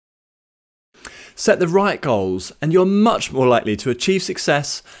Set the right goals and you're much more likely to achieve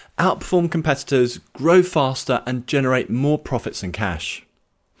success, outperform competitors, grow faster and generate more profits and cash.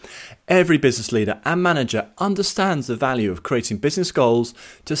 Every business leader and manager understands the value of creating business goals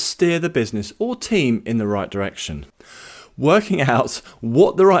to steer the business or team in the right direction. Working out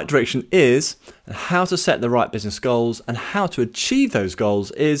what the right direction is and how to set the right business goals and how to achieve those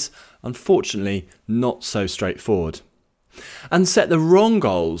goals is, unfortunately, not so straightforward. And set the wrong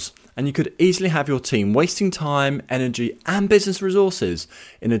goals and you could easily have your team wasting time, energy and business resources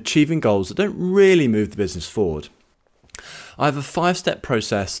in achieving goals that don't really move the business forward. I have a 5-step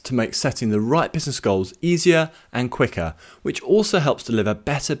process to make setting the right business goals easier and quicker, which also helps deliver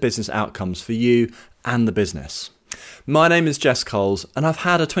better business outcomes for you and the business. My name is Jess Coles and I've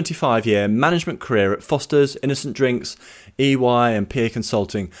had a 25-year management career at Foster's, Innocent Drinks, EY and PA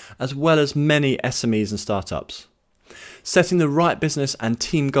Consulting, as well as many SMEs and startups. Setting the right business and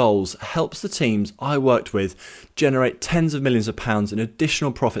team goals helps the teams I worked with generate tens of millions of pounds in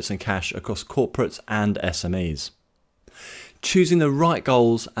additional profits and cash across corporates and SMEs. Choosing the right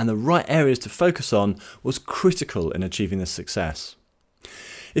goals and the right areas to focus on was critical in achieving this success.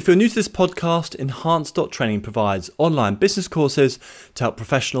 If you're new to this podcast, Enhanced.Training provides online business courses to help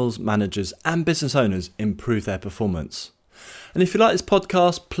professionals, managers and business owners improve their performance. And if you like this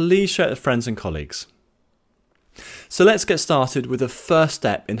podcast, please share it with friends and colleagues. So let's get started with the first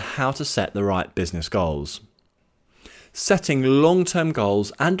step in how to set the right business goals. Setting long-term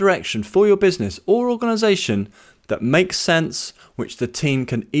goals and direction for your business or organisation that make sense, which the team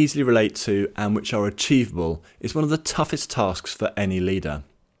can easily relate to and which are achievable is one of the toughest tasks for any leader.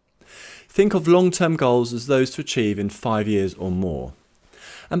 Think of long-term goals as those to achieve in 5 years or more.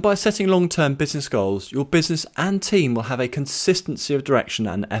 And by setting long-term business goals, your business and team will have a consistency of direction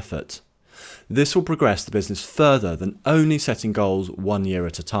and effort. This will progress the business further than only setting goals 1 year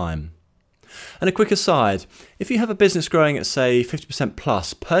at a time. And a quick aside, if you have a business growing at say 50%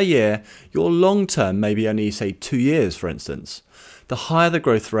 plus per year, your long term may be only say 2 years for instance. The higher the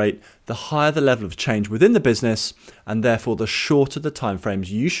growth rate, the higher the level of change within the business and therefore the shorter the timeframes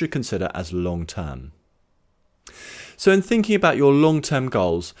you should consider as long term. So in thinking about your long term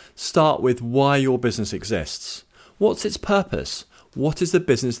goals, start with why your business exists. What's its purpose? What is the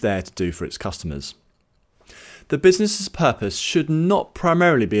business there to do for its customers? The business's purpose should not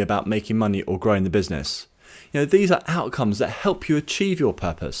primarily be about making money or growing the business. These are outcomes that help you achieve your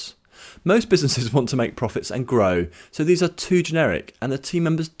purpose. Most businesses want to make profits and grow, so these are too generic and the team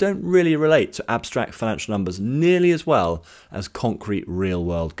members don't really relate to abstract financial numbers nearly as well as concrete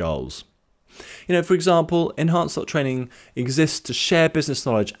real-world goals. For example, Enhanced.Training exists to share business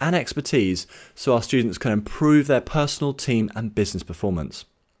knowledge and expertise so our students can improve their personal, team and business performance.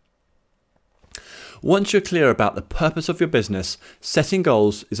 Once you're clear about the purpose of your business, setting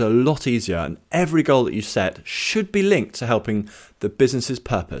goals is a lot easier and every goal that you set should be linked to helping the business's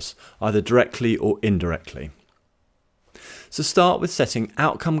purpose, either directly or indirectly. So start with setting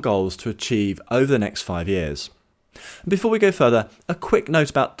outcome goals to achieve over the next 5 years. Before we go further, a quick note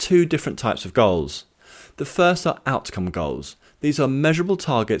about 2 different types of goals. The first are outcome goals. These are measurable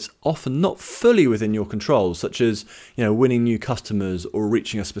targets, often not fully within your control, such as winning new customers or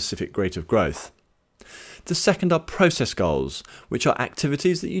reaching a specific rate of growth. The second are process goals, which are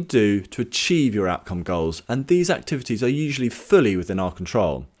activities that you do to achieve your outcome goals, and these activities are usually fully within our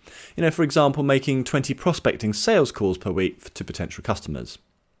control. For example, making 20 prospecting sales calls per week to potential customers.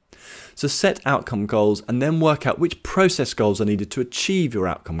 So set outcome goals and then work out which process goals are needed to achieve your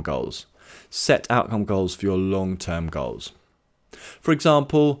outcome goals. Set outcome goals for your long-term goals. For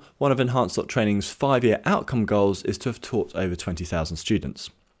example, one of Enhanced.Training's 5-year outcome goals is to have taught over 20,000 students.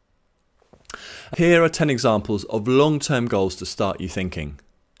 Here are 10 examples of long-term goals to start you thinking.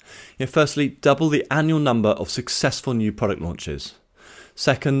 Firstly, double the annual number of successful new product launches.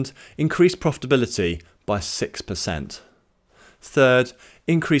 Second, increase profitability by 6%. Third,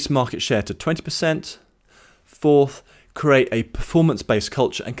 increase market share to 20%. Fourth, create a performance-based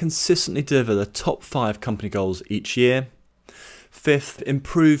culture and consistently deliver the top 5 company goals each year. Fifth,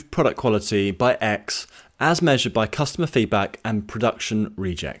 improve product quality by X as measured by customer feedback and production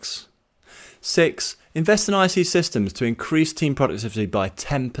rejects. 6. Invest in IT systems to increase team productivity by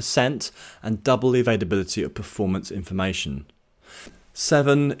 10% and double the availability of performance information.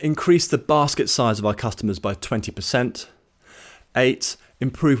 7. Increase the basket size of our customers by 20%. 8.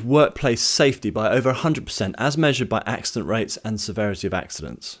 Improve workplace safety by over 100% as measured by accident rates and severity of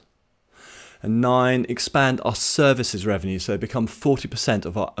accidents. And 9. Expand our services revenue so it become 40%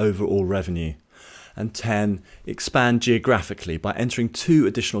 of our overall revenue. And 10. Expand geographically by entering 2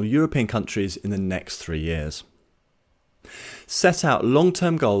 additional European countries in the next 3 years. Set out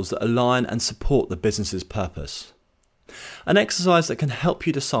long-term goals that align and support the business's purpose. An exercise that can help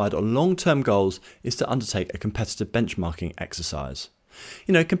you decide on long-term goals is to undertake a competitive benchmarking exercise.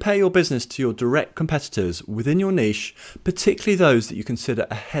 Compare your business to your direct competitors within your niche, particularly those that you consider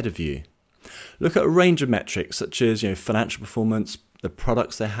ahead of you. Look at a range of metrics such as financial performance, the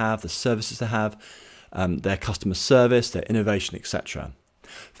products they have, the services they have, their customer service, their innovation, etc.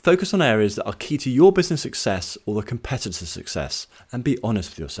 Focus on areas that are key to your business success or the competitor's success, and be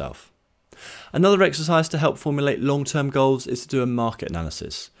honest with yourself. Another exercise to help formulate long-term goals is to do a market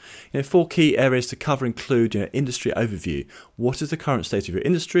analysis. 4 key areas to cover include industry overview. What is the current state of your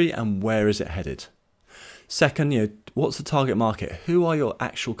industry and where is it headed? Second, what's the target market? Who are your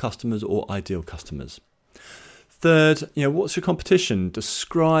actual customers or ideal customers? Third, what's your competition?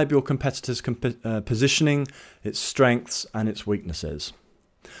 Describe your competitor's positioning, its strengths and its weaknesses.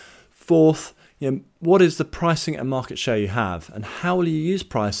 Fourth, what is the pricing and market share you have, and how will you use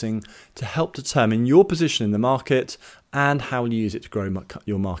pricing to help determine your position in the market, and how will you use it to grow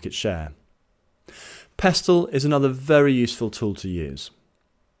your market share? Pestle is another very useful tool to use.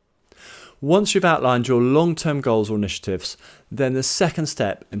 Once you've outlined your long-term goals or initiatives, then the second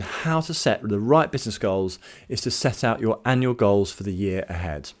step in how to set the right business goals is to set out your annual goals for the year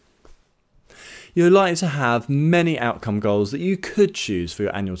ahead. You're likely to have many outcome goals that you could choose for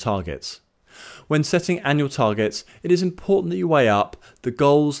your annual targets. When setting annual targets, it is important that you weigh up the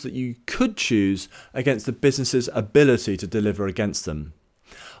goals that you could choose against the business's ability to deliver against them.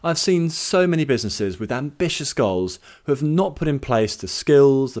 I've seen so many businesses with ambitious goals who have not put in place the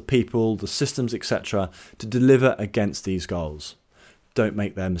skills, the people, the systems, etc. to deliver against these goals. Don't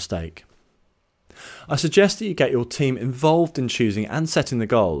make their mistake. I suggest that you get your team involved in choosing and setting the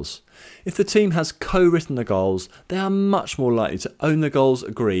goals. If the team has co-written the goals, they are much more likely to own the goals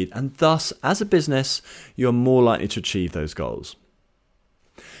agreed, and thus, as a business, you are more likely to achieve those goals.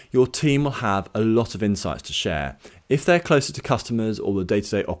 Your team will have a lot of insights to share. If they're closer to customers or the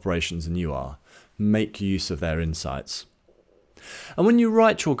day-to-day operations than you are, make use of their insights. And when you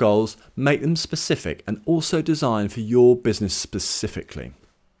write your goals, make them specific and also designed for your business specifically.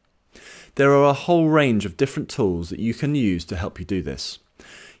 There are a whole range of different tools that you can use to help you do this.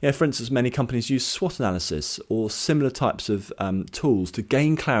 For instance, many companies use SWOT analysis or similar types of tools to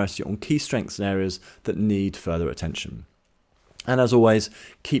gain clarity on key strengths and areas that need further attention. And as always,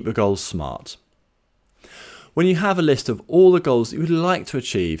 keep your goals smart. When you have a list of all the goals that you would like to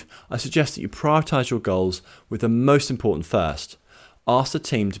achieve, I suggest that you prioritise your goals with the most important first. Ask the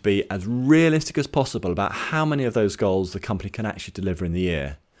team to be as realistic as possible about how many of those goals the company can actually deliver in the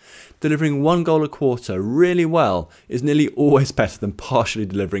year. Delivering 1 goal a quarter really well is nearly always better than partially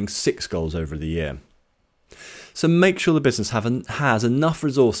delivering 6 goals over the year. So make sure the business has enough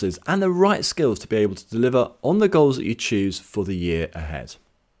resources and the right skills to be able to deliver on the goals that you choose for the year ahead.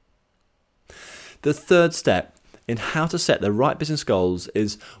 The third step in how to set the right business goals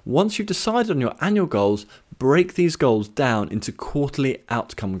is, once you've decided on your annual goals, break these goals down into quarterly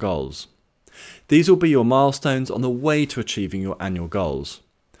outcome goals. These will be your milestones on the way to achieving your annual goals.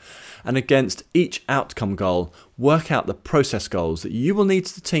 And against each outcome goal, work out the process goals that you will need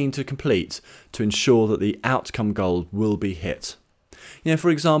the team to complete to ensure that the outcome goal will be hit. For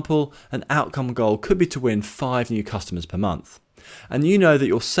example, an outcome goal could be to win 5 new customers per month. And you know that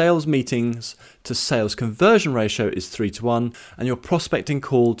your sales meetings to sales conversion ratio is 3:1 and your prospecting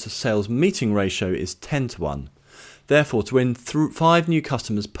call to sales meeting ratio is 10:1. Therefore, to win 5 new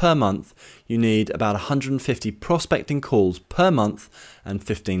customers per month, you need about 150 prospecting calls per month and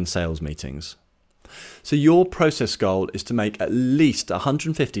 15 sales meetings. So your process goal is to make at least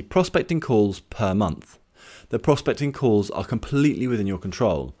 150 prospecting calls per month. The prospecting calls are completely within your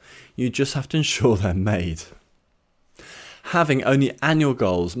control. You just have to ensure they're made. Having only annual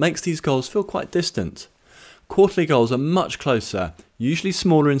goals makes these goals feel quite distant. Quarterly goals are much closer, usually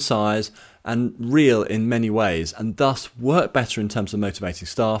smaller in size and real in many ways, and thus work better in terms of motivating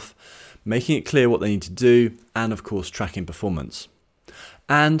staff, making it clear what they need to do, and of course tracking performance.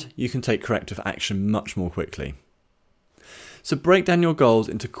 And you can take corrective action much more quickly. So break down your goals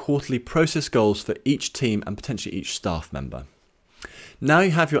into quarterly process goals for each team and potentially each staff member. Now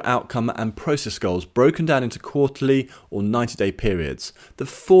you have your outcome and process goals broken down into quarterly or 90-day periods. The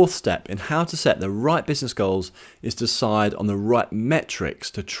fourth step in how to set the right business goals is to decide on the right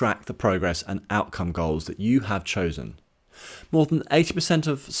metrics to track the progress and outcome goals that you have chosen. More than 80%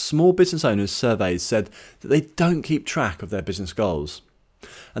 of small business owners surveyed said that they don't keep track of their business goals.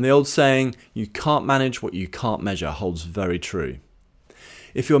 And the old saying, you can't manage what you can't measure, holds very true.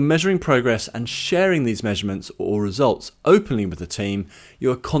 If you're measuring progress and sharing these measurements or results openly with the team, you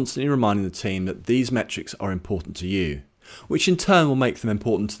are constantly reminding the team that these metrics are important to you. which in turn will make them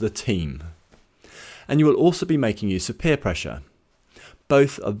important to the team. And you will also be making use of peer pressure.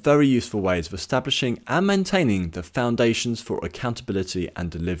 Both are very useful ways of establishing and maintaining the foundations for accountability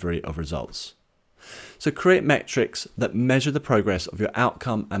and delivery of results. So create metrics that measure the progress of your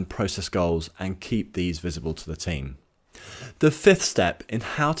outcome and process goals and keep these visible to the team. The fifth step in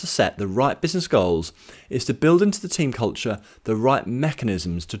how to set the right business goals is to build into the team culture the right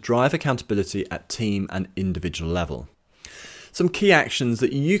mechanisms to drive accountability at team and individual level. Some key actions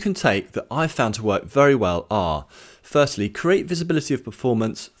that you can take that I've found to work very well are: firstly, create visibility of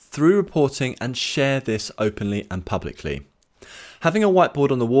performance through reporting and share this openly and publicly. Having a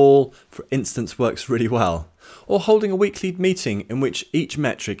whiteboard on the wall, for instance, works really well. Or holding a weekly meeting in which each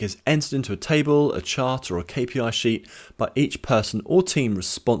metric is entered into a table, a chart or a KPI sheet by each person or team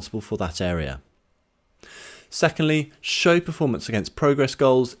responsible for that area. Secondly, show performance against progress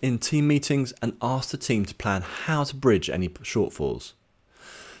goals in team meetings and ask the team to plan how to bridge any shortfalls.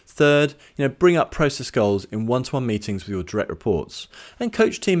 Third, bring up process goals in one-to-one meetings with your direct reports and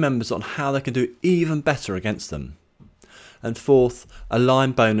coach team members on how they can do even better against them. And fourth,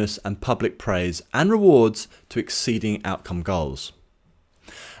 align bonus and public praise and rewards to exceeding outcome goals.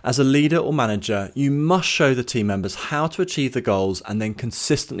 As a leader or manager, you must show the team members how to achieve the goals and then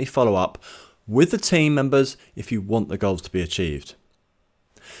consistently follow up with the team members if you want the goals to be achieved.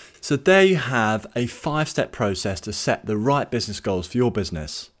 So there you have a 5-step process to set the right business goals for your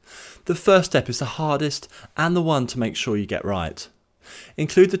business. The first step is the hardest and the one to make sure you get right.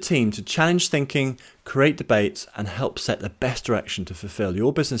 Include the team to challenge thinking, create debates, and help set the best direction to fulfill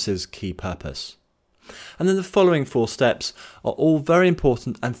your business's key purpose. And then the following 4 steps are all very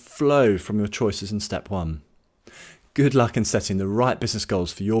important and flow from your choices in step 1. Good luck in setting the right business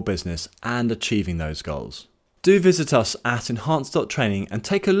goals for your business and achieving those goals. Do visit us at enhance.training and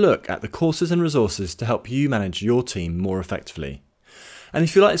take a look at the courses and resources to help you manage your team more effectively. And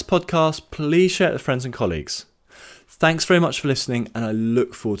if you like this podcast, please share it with friends and colleagues. Thanks very much for listening, and I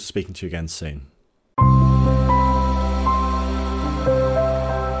look forward to speaking to you again soon.